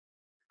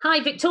Hi,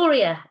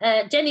 Victoria.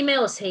 Jenny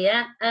Mills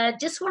here.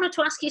 Just wanted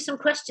to ask you some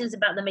questions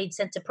about the Mead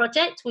Centre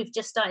project. We've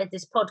just started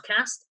this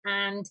podcast,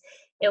 and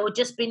it would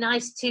just be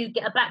nice to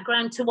get a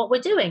background to what we're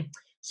doing.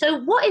 So,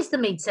 what is the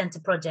Mead Centre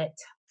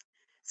project?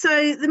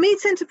 So the Mead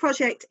Centre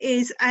project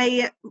is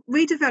a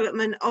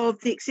redevelopment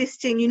of the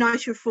existing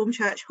United Reformed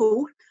Church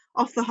Hall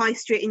off the High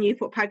Street in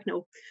Newport,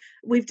 Pagnell.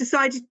 We've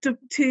decided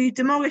to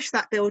demolish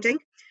that building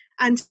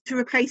and to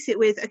replace it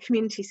with a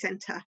community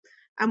centre.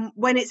 And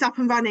when it's up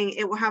and running,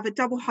 it will have a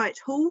double height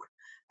hall,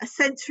 a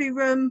sensory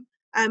room,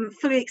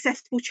 fully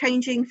accessible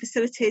changing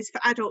facilities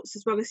for adults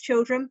as well as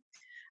children,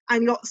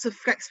 and lots of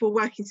flexible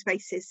working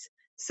spaces.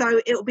 So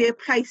it will be a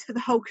place for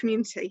the whole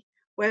community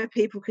where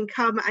people can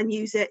come and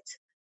use it,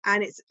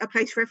 and it's a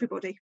place for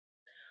everybody.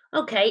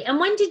 Okay, and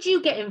when did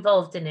you get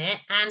involved in it,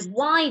 and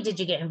why did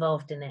you get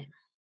involved in it?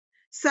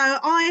 So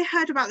I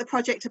heard about the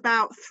project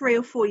about 3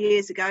 or 4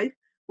 years ago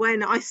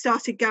when I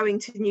started going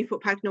to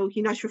Newport Pagnell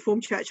United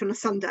Reformed Church on a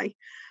Sunday.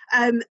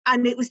 And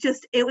it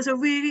was a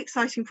really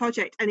exciting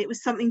project, and it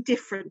was something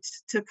different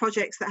to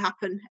projects that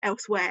happen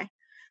elsewhere.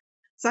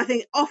 So I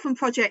think often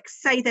projects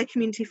say they're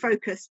community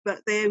focused,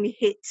 but they only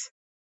hit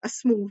a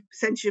small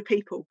percentage of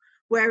people.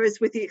 Whereas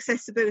with the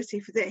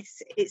accessibility for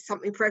this, it's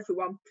something for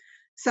everyone.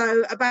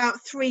 So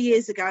about 3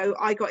 years ago,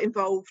 I got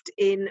involved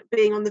in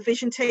being on the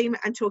vision team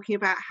and talking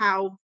about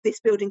how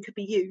this building could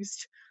be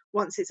used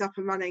once it's up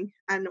and running,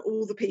 and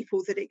all the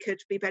people that it could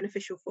be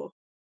beneficial for.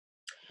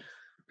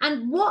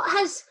 And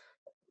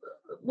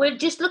we're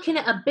just looking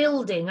at a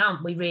building,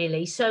 aren't we,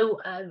 really? So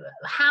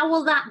how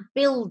will that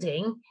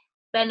building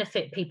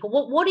benefit people?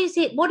 What is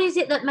it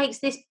that makes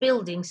this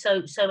building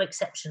so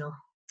exceptional?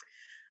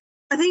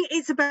 I think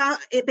it's about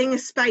it being a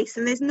space,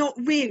 and there's not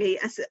really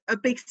a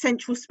big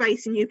central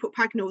space in Newport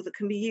Pagnell that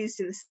can be used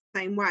in the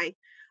same way.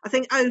 I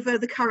think over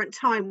the current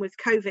time with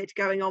COVID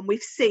going on,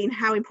 we've seen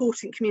how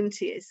important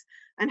community is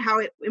and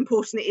how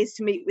important it is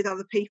to meet with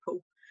other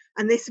people.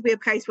 And this will be a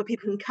place where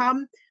people can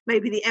come,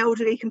 maybe the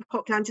elderly can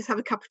pop down, just have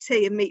a cup of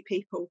tea and meet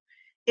people.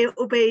 It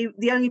will be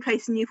the only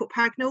place in Newport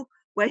Pagnell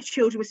where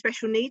children with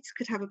special needs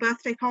could have a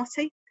birthday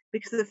party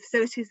because of the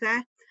facilities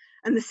there.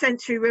 And the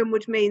sensory room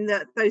would mean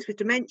that those with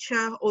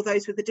dementia or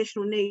those with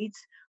additional needs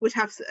would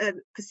have a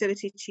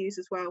facility to use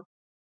as well.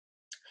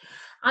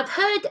 I've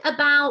heard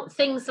about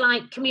things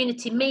like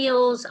community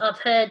meals. I've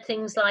heard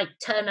things like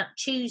Turn Up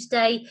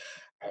Tuesday,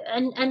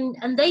 and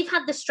they've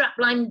had the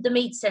strapline, the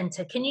Mead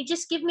Centre. Can you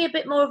just give me a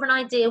bit more of an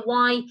idea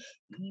why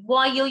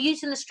you're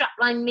using the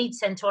strapline Mead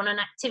Centre on an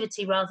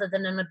activity rather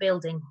than on a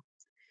building?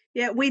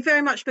 Yeah, we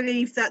very much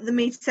believe that the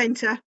Mead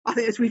Centre, I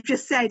think as we've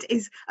just said,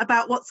 is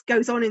about what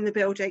goes on in the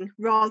building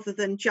rather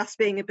than just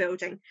being a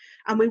building.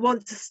 And we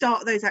want to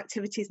start those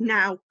activities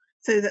now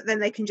so that then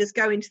they can just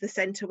go into the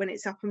centre when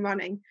it's up and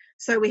running.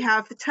 So we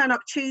have the Turn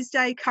Up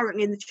Tuesday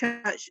currently in the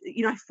church,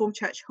 United Reformed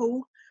Church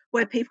Hall,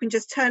 where people can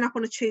just turn up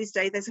on a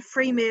Tuesday. There's a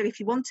free meal if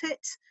you want it.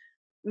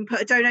 You can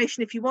put a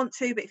donation if you want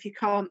to, but if you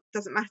can't,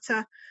 doesn't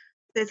matter.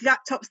 There's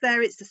laptops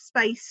there. It's a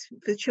space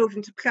for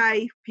children to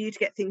play, for you to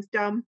get things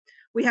done.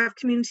 We have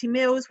community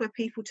meals where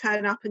people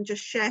turn up and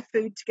just share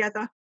food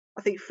together.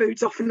 I think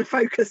food's often the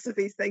focus of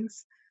these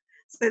things.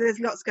 So there's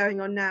lots going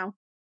on now.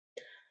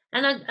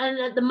 And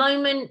at the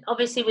moment,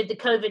 obviously with the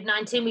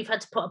COVID-19, we've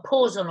had to put a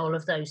pause on all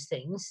of those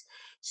things.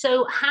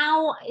 So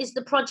how is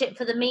the project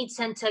for the Mead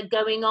Centre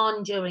going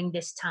on during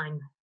this time?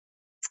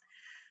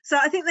 So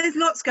I think there's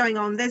lots going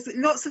on. There's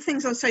lots of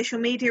things on social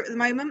media at the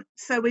moment.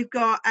 So we've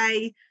got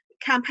a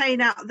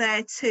campaign out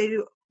there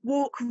to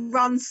walk,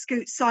 run,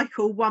 scoot,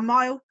 cycle 1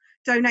 mile,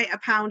 donate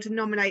 £1 and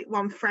nominate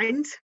one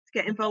friend to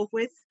get involved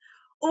with.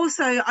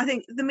 Also, I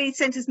think the Mead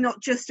Centre is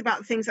not just about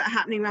the things that are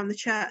happening around the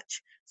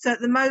church. So at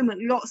the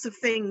moment, lots of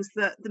things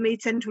that the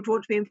Mead Centre would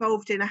want to be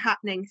involved in are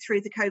happening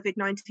through the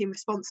COVID-19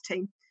 response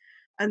team.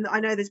 And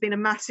I know there's been a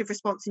massive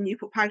response in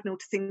Newport Pagnell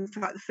to things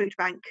like the food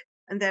bank,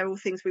 and they're all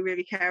things we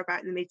really care about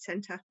in the Mead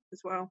Centre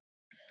as well.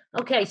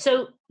 Okay,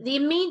 so the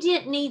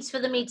immediate needs for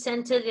the Mead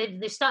Centre,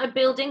 they've started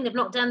building, they've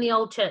knocked down the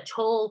old church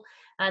hall,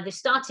 they've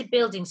started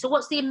building. So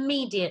what's the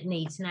immediate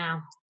needs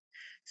now?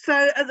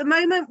 So at the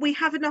moment, we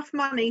have enough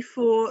money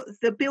for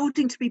the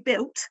building to be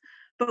built,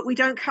 but we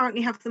don't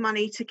currently have the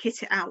money to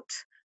kit it out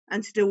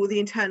and to do all the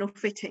internal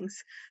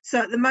fittings. So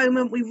at the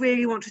moment, we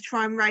really want to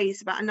try and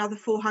raise about another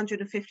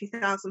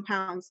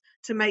 £450,000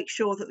 to make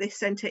sure that this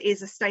centre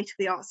is a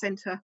state-of-the-art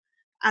centre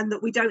and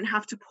that we don't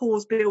have to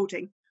pause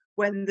building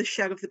when the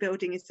shell of the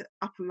building is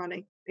up and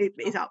running. It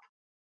is up.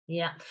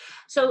 Yeah.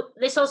 So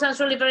this all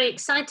sounds really very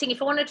exciting.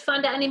 If I wanted to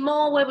find out any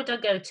more, where would I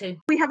go to?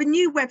 We have a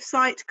new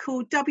website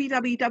called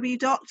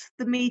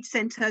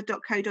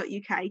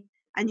www.themeadcentre.co.uk,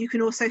 and you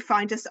can also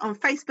find us on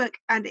Facebook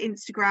and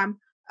Instagram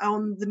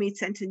on the Mead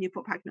Centre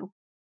Newport Pagnell.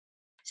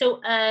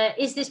 So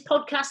is this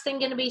podcast thing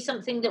going to be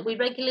something that we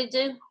regularly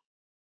do?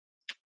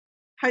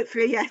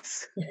 Hopefully,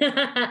 yes.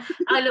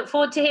 I look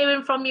forward to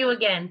hearing from you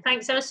again.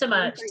 Thanks so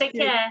much. Take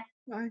care.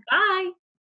 Bye. Bye.